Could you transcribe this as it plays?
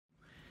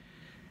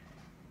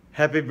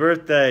Happy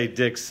birthday,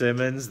 Dick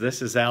Simmons.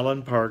 This is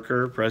Alan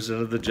Parker,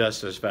 president of the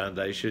Justice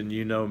Foundation.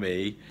 You know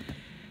me.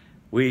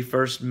 We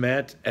first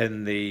met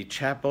in the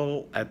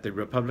chapel at the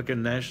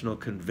Republican National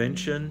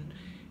Convention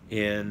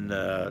in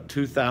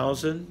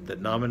 2000 that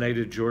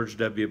nominated George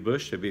W.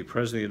 Bush to be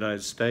president of the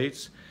United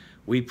States.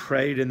 We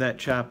prayed in that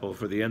chapel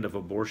for the end of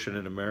abortion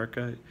in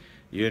America.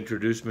 You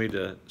introduced me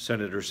to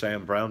Senator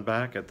Sam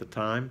Brownback at the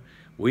time.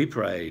 We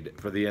prayed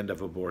for the end of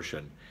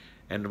abortion.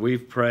 And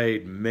we've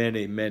prayed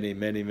many, many,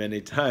 many,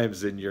 many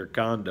times in your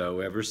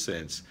condo ever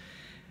since.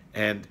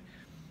 And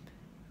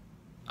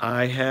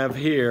I have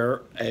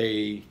here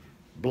a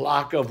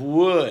block of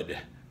wood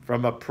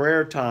from a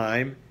prayer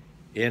time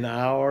in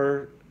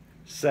our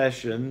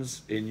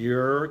sessions in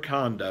your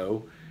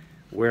condo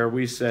where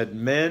we said,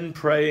 men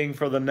praying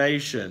for the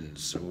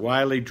nations.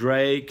 Wiley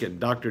Drake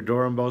and Dr.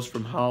 Dorambos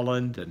from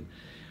Holland and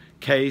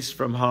Case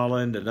from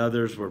Holland and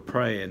others were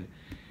praying.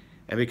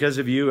 And because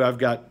of you, I've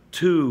got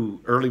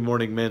two early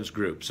morning men's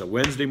groups, a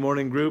Wednesday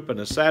morning group and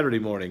a Saturday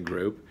morning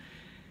group.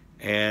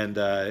 And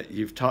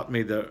you've taught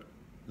me the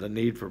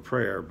need for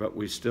prayer, but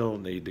we still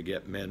need to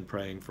get men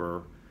praying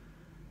for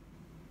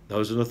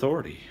those in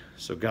authority.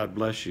 So God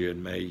bless you,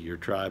 and may your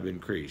tribe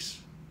increase.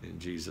 In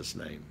Jesus'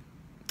 name,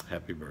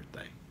 happy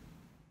birthday.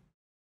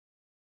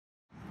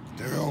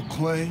 Daryl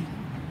Clay,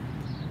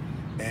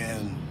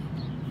 and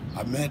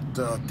I met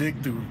Dick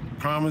through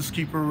Promise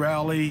Keeper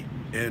Rally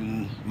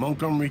in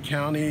Montgomery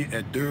County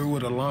at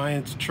Durwood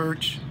Alliance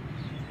Church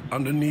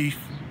underneath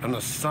an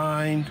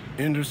assigned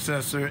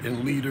intercessor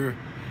and leader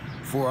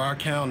for our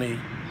county,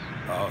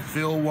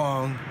 Phil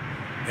Wong,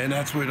 and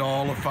that's where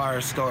all the fire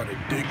started.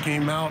 Dick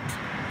came out,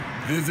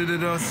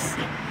 visited us,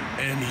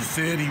 and he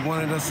said he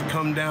wanted us to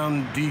come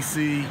down to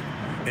D.C.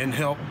 and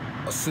help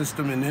assist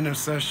him in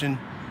intercession,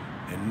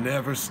 and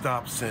never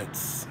stopped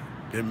since.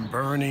 Been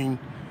burning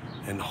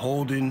and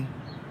holding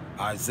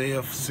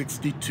Isaiah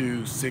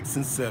 62, 6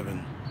 and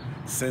 7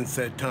 since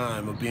that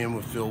time of being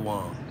with Phil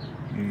Wong.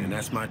 And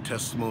that's my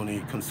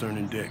testimony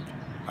concerning Dick.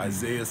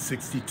 Isaiah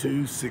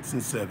 62, 6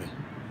 and 7.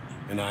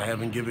 And I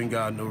haven't given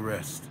God no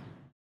rest.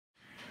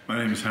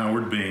 My name is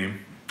Howard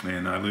Beam,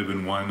 and I live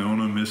in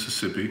Winona,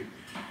 Mississippi.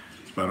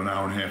 It's about an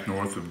hour and a half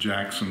north of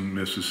Jackson,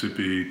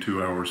 Mississippi,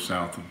 2 hours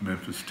south of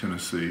Memphis,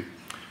 Tennessee.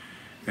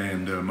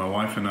 And my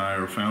wife and I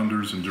are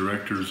founders and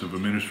directors of a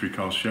ministry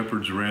called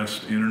Shepherd's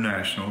Rest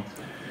International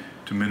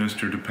to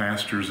minister to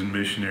pastors and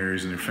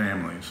missionaries and their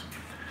families.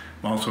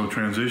 I'm also a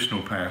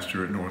transitional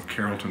pastor at North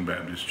Carrollton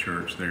Baptist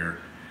Church there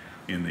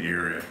in the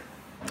area.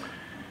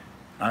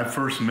 I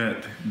first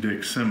met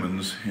Dick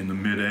Simmons in the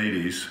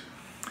mid-'80s.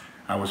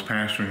 I was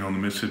pastoring on the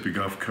Mississippi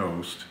Gulf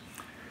Coast,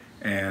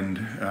 and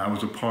I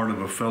was a part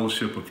of a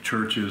fellowship of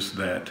churches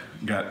that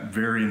got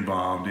very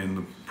involved in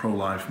the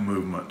pro-life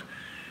movement.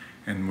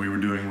 And we were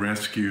doing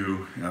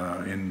rescue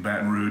in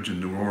Baton Rouge and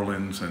New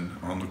Orleans and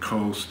on the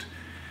coast.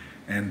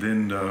 And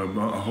then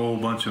a whole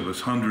bunch of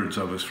us, hundreds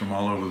of us from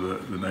all over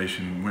the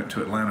nation, went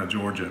to Atlanta,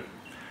 Georgia.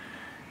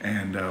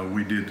 And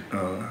we did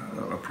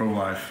a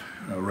pro-life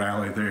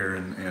rally there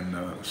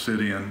and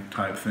sit-in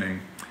type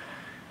thing.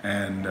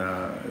 And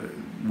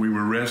we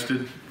were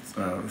arrested,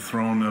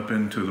 thrown up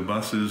into the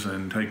buses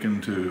and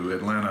taken to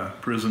Atlanta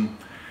prison.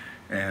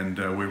 And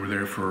we were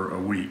there for a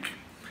week.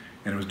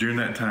 And it was during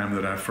that time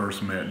that I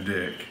first met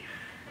Dick.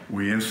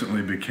 We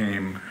instantly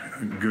became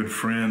good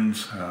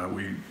friends.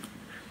 We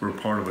were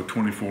part of a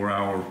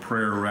 24-hour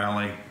prayer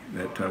rally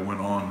that went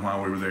on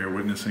while we were there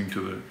witnessing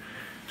to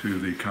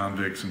the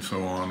convicts and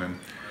so on. And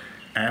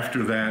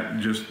after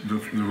that, just the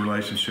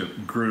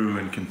relationship grew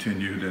and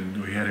continued,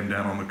 and we had him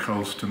down on the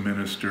coast to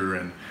minister.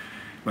 And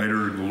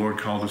later, the Lord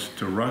called us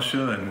to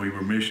Russia, and we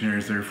were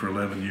missionaries there for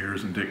 11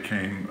 years, and Dick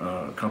came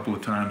a couple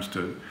of times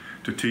to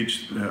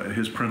teach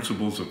his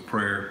principles of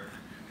prayer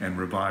and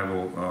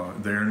revival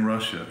there in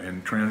Russia,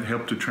 and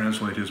helped to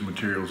translate his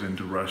materials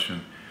into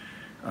Russian.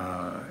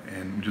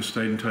 And just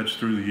stayed in touch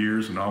through the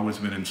years, and always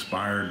been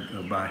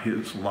inspired by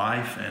his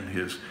life and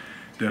his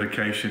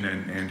dedication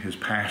and his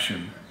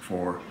passion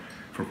for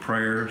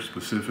prayer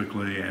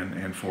specifically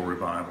and for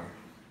revival.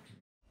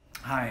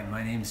 Hi,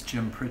 my name's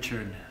Jim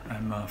Pritchard.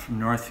 I'm from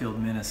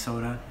Northfield,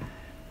 Minnesota.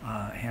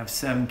 I have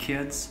 7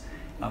 kids.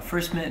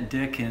 First met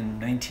Dick in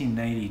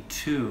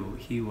 1992.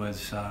 He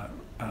was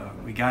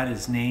we got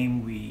his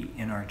name. We,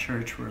 in our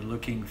church, were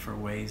looking for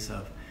ways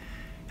of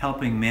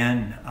helping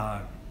men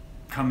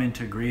come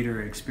into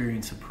greater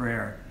experience of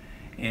prayer.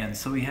 And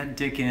so we had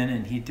Dick in,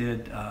 and he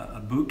did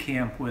a boot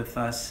camp with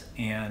us,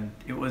 and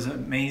it was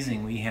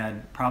amazing. We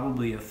had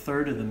probably a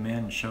third of the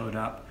men showed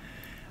up,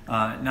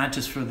 not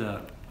just for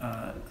the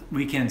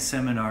weekend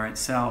seminar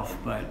itself,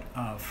 but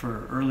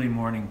for early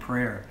morning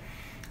prayer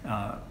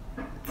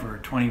for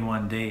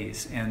 21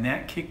 days. And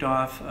that kicked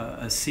off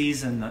a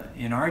season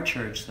in our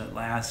church that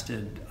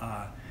lasted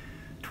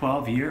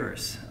 12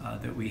 years,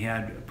 that we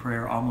had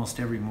prayer almost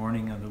every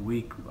morning of the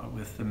week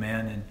with the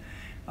men.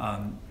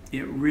 And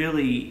it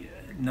really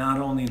not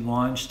only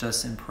launched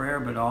us in prayer,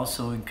 but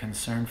also in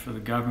concern for the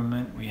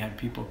government. We had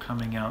people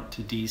coming out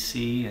to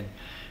D.C. and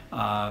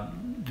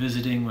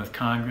visiting with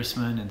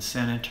congressmen and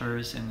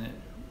senators, and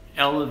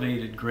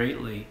elevated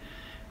greatly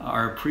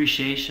our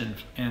appreciation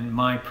and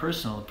my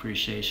personal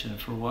appreciation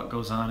for what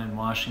goes on in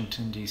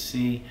Washington,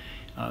 D.C.,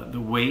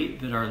 the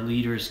weight that our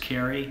leaders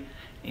carry,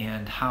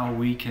 and how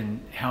we can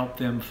help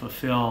them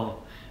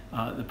fulfill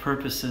the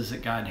purposes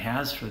that God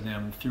has for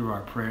them through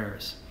our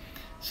prayers.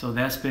 So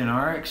that's been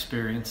our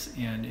experience,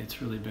 and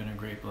it's really been a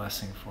great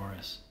blessing for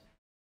us.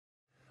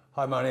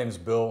 Hi, my name is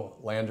Bill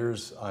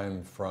Landers.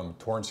 I'm from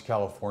Torrance,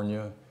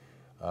 California,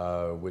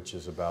 which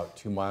is about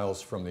 2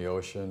 miles from the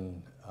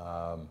ocean.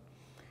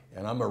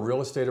 And I'm a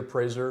real estate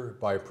appraiser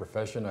by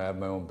profession. I have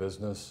my own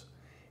business.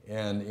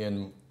 And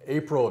in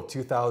April of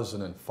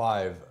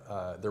 2005,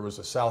 there was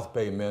a South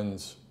Bay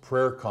Men's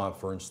Prayer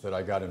Conference that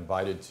I got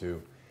invited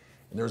to.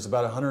 And there was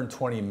about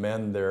 120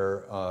 men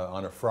there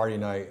on a Friday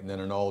night and then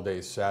an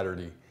all-day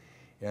Saturday.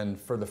 And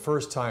for the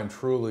first time,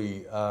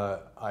 truly,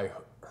 I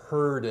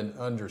heard and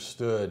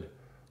understood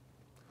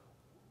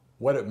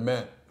what it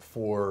meant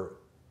for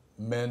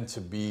men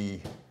to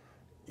be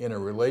in a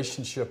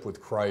relationship with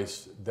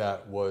Christ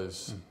that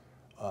was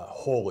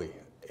holy.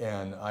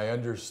 And I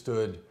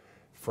understood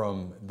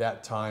from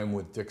that time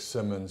with Dick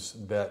Simmons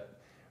that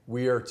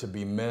we are to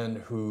be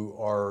men who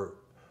are,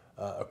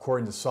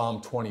 according to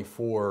Psalm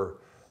 24,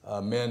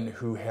 men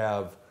who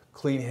have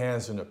clean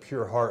hands and a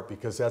pure heart,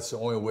 because that's the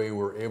only way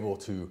we're able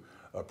to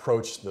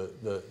approach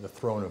the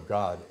throne of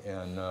God.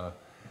 And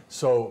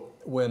so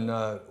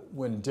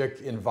when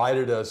Dick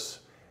invited us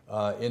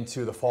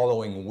into the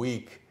following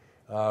week,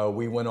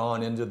 we went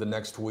on into the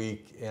next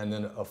week and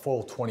then a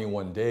full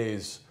 21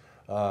 days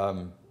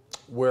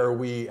where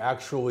we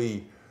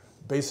actually,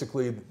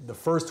 basically the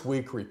first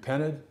week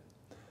repented.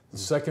 The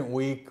second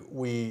week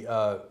we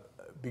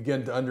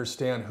began to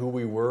understand who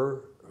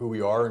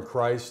we are in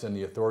Christ and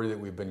the authority that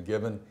we've been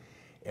given.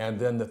 And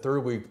then the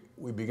third week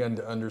we began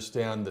to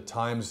understand the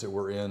times that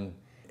we're in,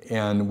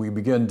 and we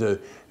began to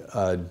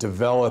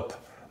develop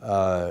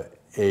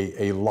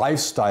a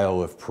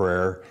lifestyle of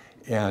prayer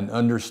and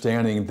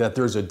understanding that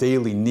there's a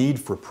daily need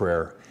for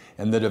prayer,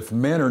 and that if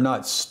men are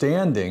not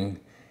standing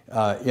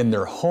in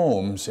their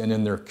homes and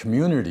in their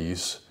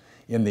communities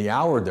in the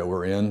hour that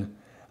we're in,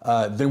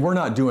 then we're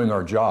not doing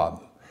our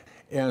job.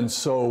 And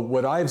so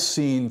what I've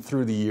seen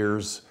through the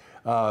years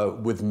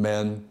with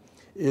men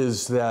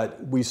is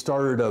that we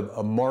started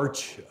a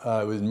march,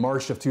 it was in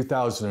March of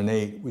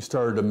 2008, we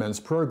started a men's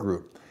prayer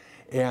group.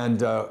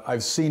 And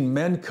I've seen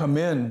men come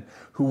in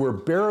who were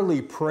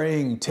barely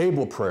praying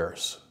table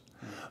prayers.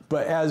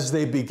 But as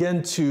they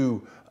begin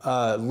to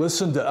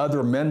listen to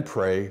other men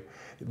pray,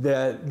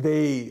 that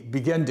they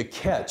begin to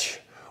catch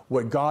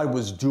what God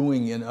was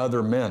doing in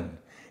other men.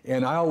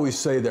 And I always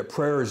say that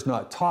prayer is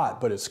not taught,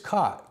 but it's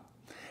caught.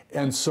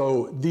 And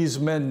so these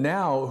men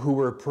now who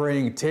were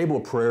praying table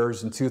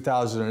prayers in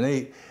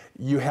 2008,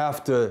 you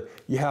have to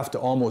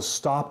almost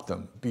stop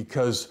them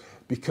because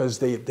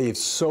they've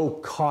so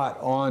caught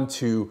on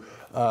to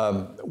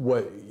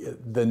what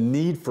the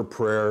need for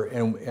prayer,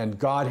 and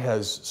God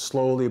has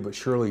slowly but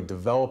surely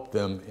developed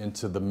them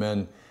into the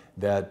men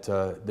that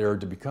they're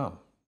to become.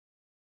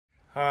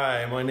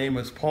 Hi, my name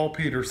is Paul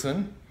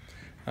Peterson.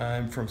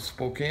 I'm from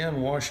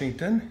Spokane,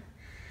 Washington,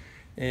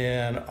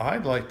 and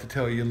I'd like to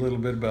tell you a little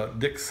bit about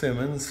Dick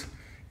Simmons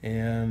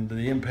and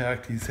the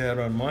impact he's had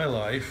on my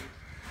life.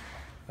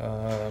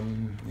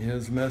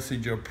 His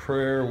message of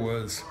prayer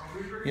was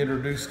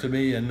introduced to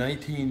me in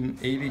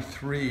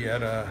 1983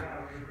 at a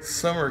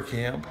summer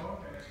camp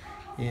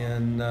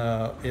in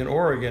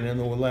Oregon in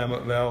the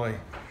Willamette Valley,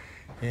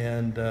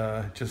 and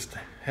just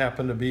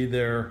happened to be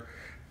there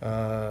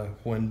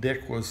when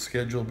Dick was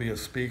scheduled to be a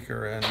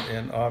speaker,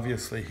 and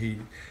obviously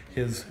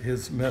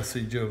his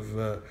message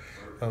of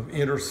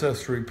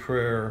intercessory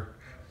prayer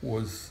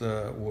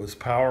was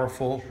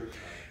powerful.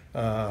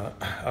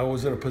 I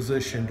was in a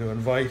position to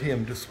invite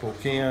him to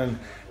Spokane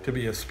to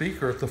be a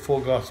speaker at the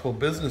Full Gospel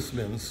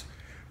Businessmen's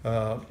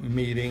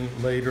meeting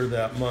later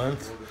that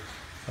month.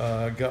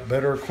 Got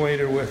better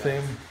acquainted with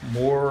him,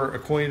 more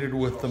acquainted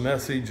with the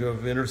message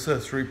of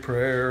intercessory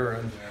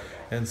prayer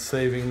and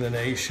saving the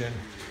nation.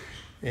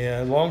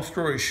 And long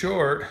story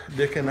short,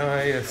 Dick and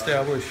I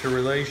established a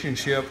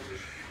relationship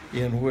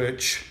in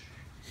which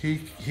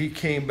he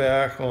came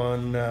back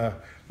on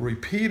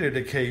repeated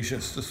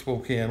occasions to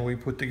Spokane. We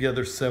put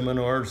together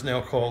seminars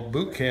now called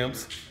boot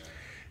camps,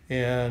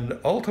 and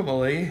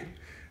ultimately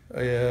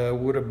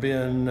would have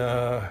been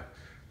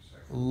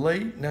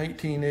late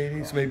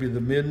 1980s, maybe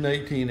the mid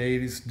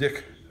 1980s,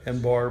 Dick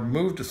and Barb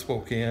moved to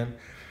Spokane,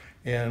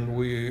 and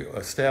we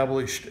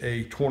established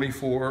a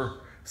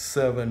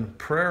 24/7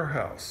 prayer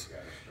house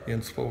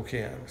in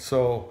Spokane.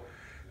 So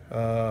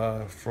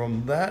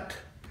from that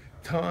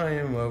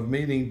time of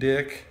meeting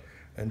Dick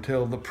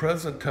until the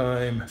present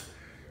time,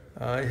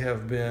 I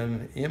have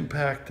been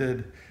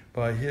impacted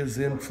by his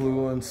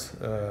influence.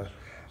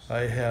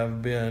 I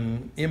have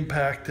been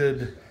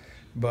impacted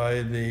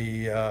by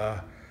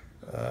the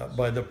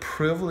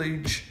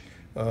privilege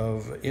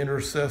of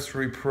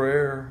intercessory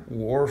prayer,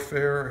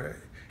 warfare,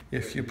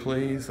 if you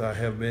please. I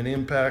have been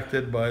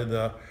impacted by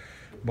the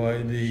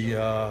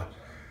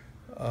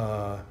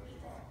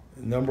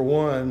Number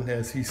one,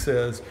 as he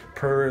says,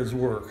 prayer is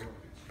work.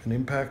 And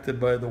impacted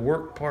by the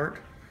work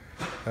part.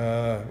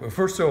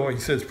 First of all, he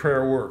says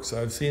prayer works.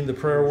 I've seen the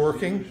prayer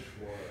working.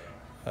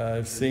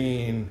 I've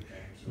seen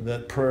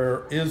that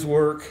prayer is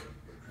work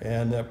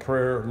and that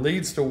prayer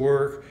leads to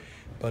work,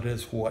 but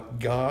it's what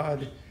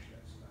God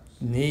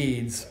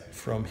needs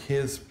from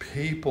his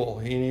people.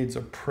 He needs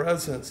a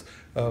presence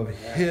of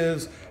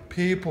his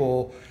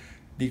people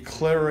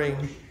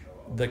declaring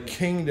the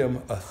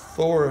kingdom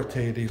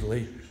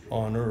authoritatively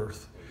on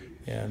earth.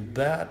 And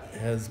that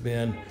has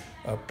been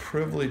a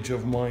privilege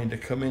of mine to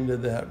come into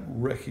that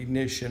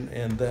recognition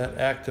and that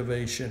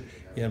activation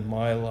in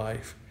my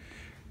life.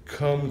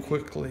 Come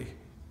quickly,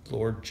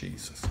 Lord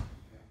Jesus.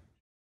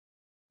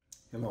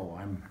 Hello,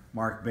 I'm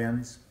Mark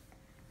Benz.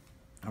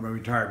 I'm a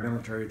retired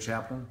military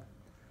chaplain.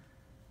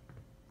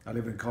 I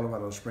live in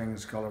Colorado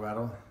Springs,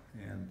 Colorado,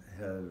 and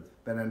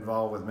have been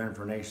involved with Men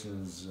for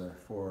Nations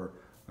for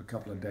a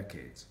couple of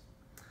decades.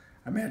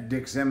 I met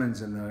Dick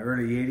Simmons in the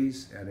early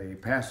 80s at a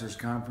pastor's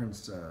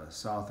conference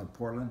south of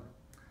Portland,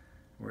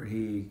 where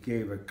he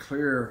gave a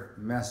clear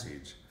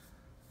message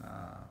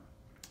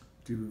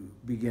to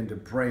begin to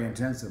pray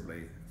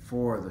intensively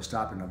for the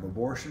stopping of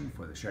abortion,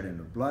 for the shedding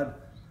of blood,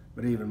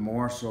 but even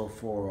more so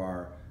for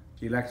our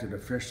elected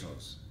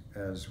officials,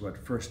 as what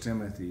 1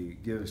 Timothy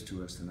gives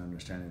to us in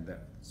understanding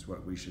that's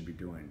what we should be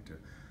doing.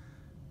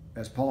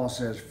 As Paul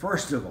says,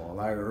 first of all,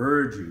 I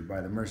urge you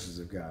by the mercies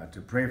of God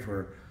to pray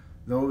for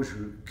those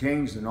who,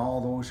 kings and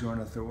all those who are in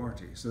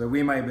authority, so that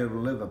we might be able to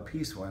live a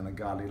peaceful and a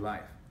godly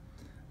life.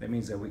 That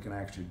means that we can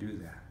actually do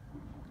that.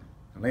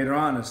 And later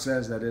on it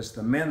says that it's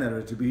the men that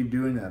are to be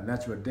doing that, and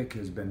that's what Dick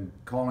has been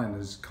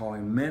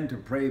calling men to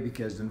pray,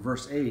 because in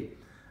verse 8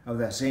 of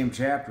that same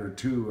chapter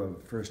 2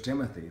 of 1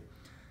 Timothy,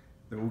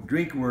 the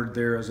Greek word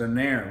there is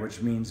aner,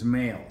 which means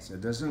males.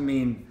 It doesn't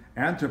mean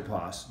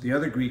anthropos, the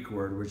other Greek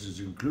word, which is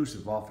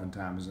inclusive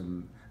oftentimes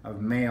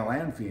of male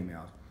and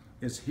female.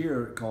 It's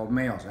here called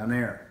males,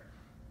 aner.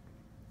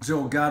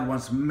 So God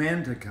wants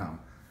men to come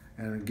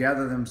and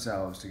gather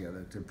themselves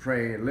together to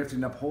pray,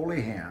 lifting up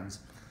holy hands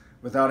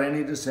without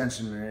any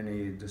dissension or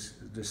any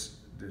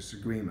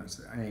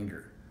disagreements,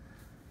 anger.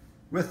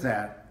 With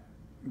that,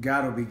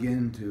 God will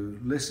begin to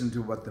listen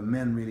to what the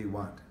men really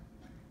want.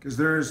 Because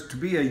there is to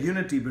be a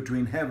unity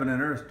between heaven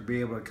and earth to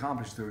be able to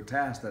accomplish the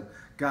task that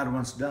God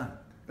wants done.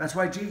 That's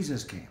why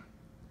Jesus came.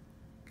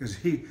 Because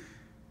he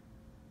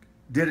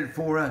did it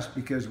for us,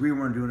 because we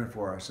weren't doing it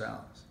for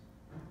ourselves.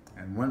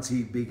 And once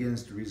he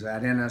begins to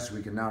reside in us,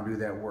 we can now do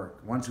that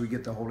work. Once we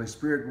get the Holy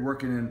Spirit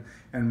working in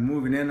and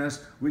moving in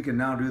us, we can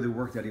now do the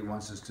work that he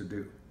wants us to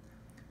do.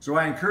 So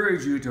I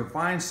encourage you to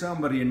find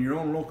somebody in your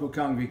own local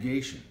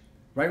congregation,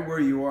 right where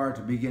you are,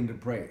 to begin to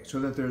pray, so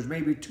that there's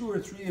maybe 2 or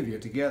 3 of you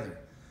together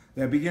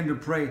that begin to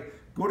pray.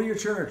 Go to your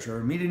church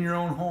or meet in your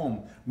own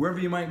home, wherever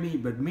you might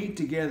meet, but meet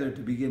together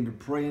to begin to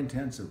pray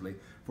intensively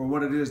for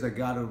what it is that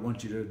God would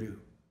want you to do.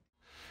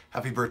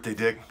 Happy birthday,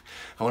 Dick.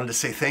 I wanted to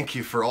say thank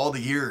you for all the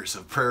years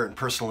of prayer and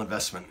personal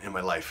investment in my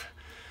life.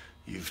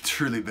 You've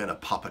truly been a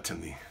papa to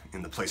me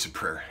in the place of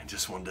prayer. I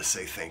just wanted to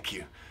say thank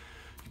you.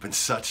 You've been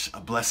such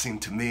a blessing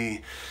to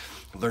me.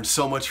 I've learned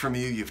so much from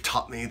you. You've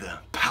taught me the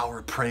power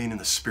of praying in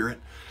the Spirit,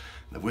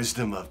 the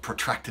wisdom of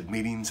protracted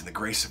meetings, and the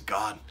grace of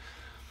God.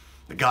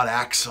 That God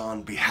acts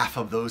on behalf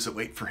of those that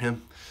wait for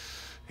him.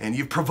 And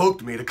you've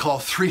provoked me to call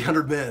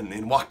 300 men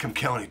in Whatcom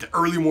County to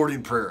early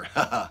morning prayer.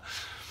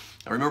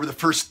 I remember the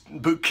first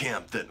boot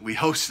camp that we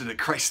hosted at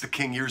Christ the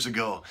King years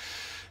ago,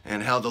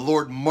 and how the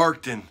Lord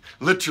marked and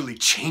literally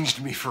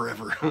changed me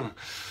forever.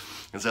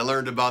 As I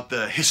learned about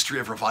the history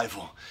of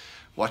revival,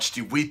 watched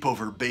you weep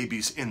over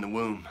babies in the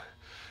womb,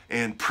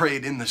 and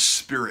prayed in the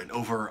Spirit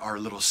over our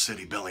little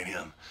city,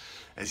 Bellingham,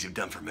 as you've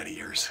done for many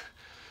years.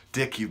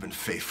 Dick, you've been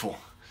faithful.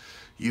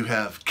 You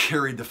have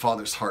carried the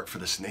Father's heart for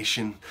this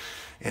nation,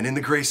 and in the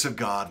grace of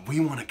God,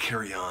 we want to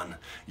carry on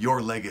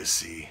your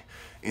legacy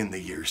in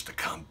the years to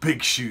come.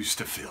 Big shoes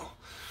to fill.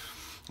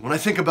 When I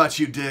think about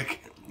you,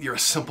 Dick, you're a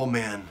simple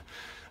man,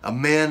 a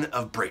man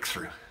of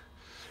breakthrough.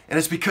 And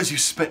it's because you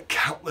spent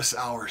countless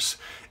hours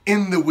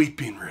in the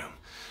weeping room,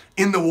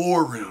 in the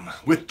war room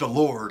with the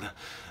Lord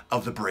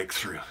of the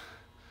breakthrough.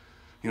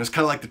 You know, it's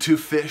kind of like the 2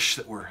 fish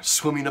that were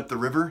swimming up the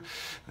river,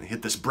 and they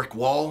hit this brick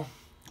wall.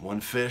 One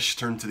fish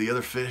turned to the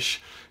other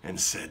fish and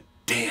said,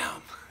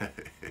 "Damn."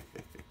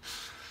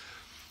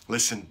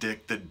 Listen,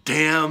 Dick, the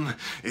dam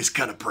is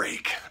gonna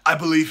break. I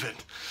believe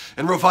it.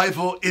 And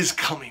revival is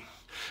coming.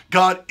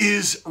 God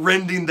is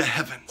rending the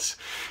heavens.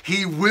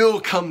 He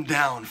will come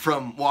down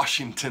from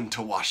Washington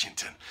to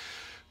Washington,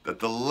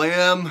 that the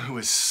Lamb who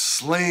is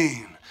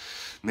slain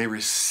may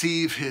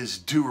receive his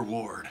due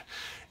reward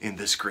in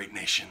this great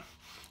nation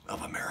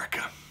of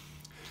America.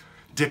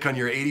 Dick, on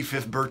your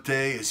 85th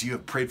birthday, as you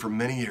have prayed for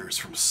many years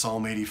from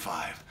Psalm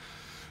 85,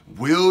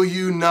 will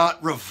you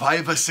not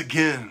revive us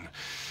again,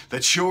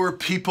 that your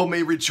people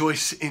may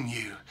rejoice in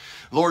you?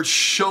 Lord,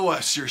 show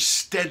us your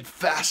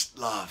steadfast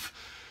love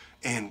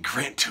and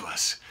grant to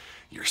us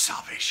your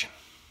salvation.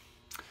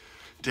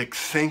 Dick,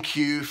 thank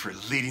you for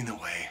leading the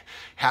way.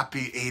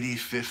 Happy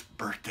 85th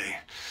birthday.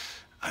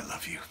 I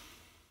love you.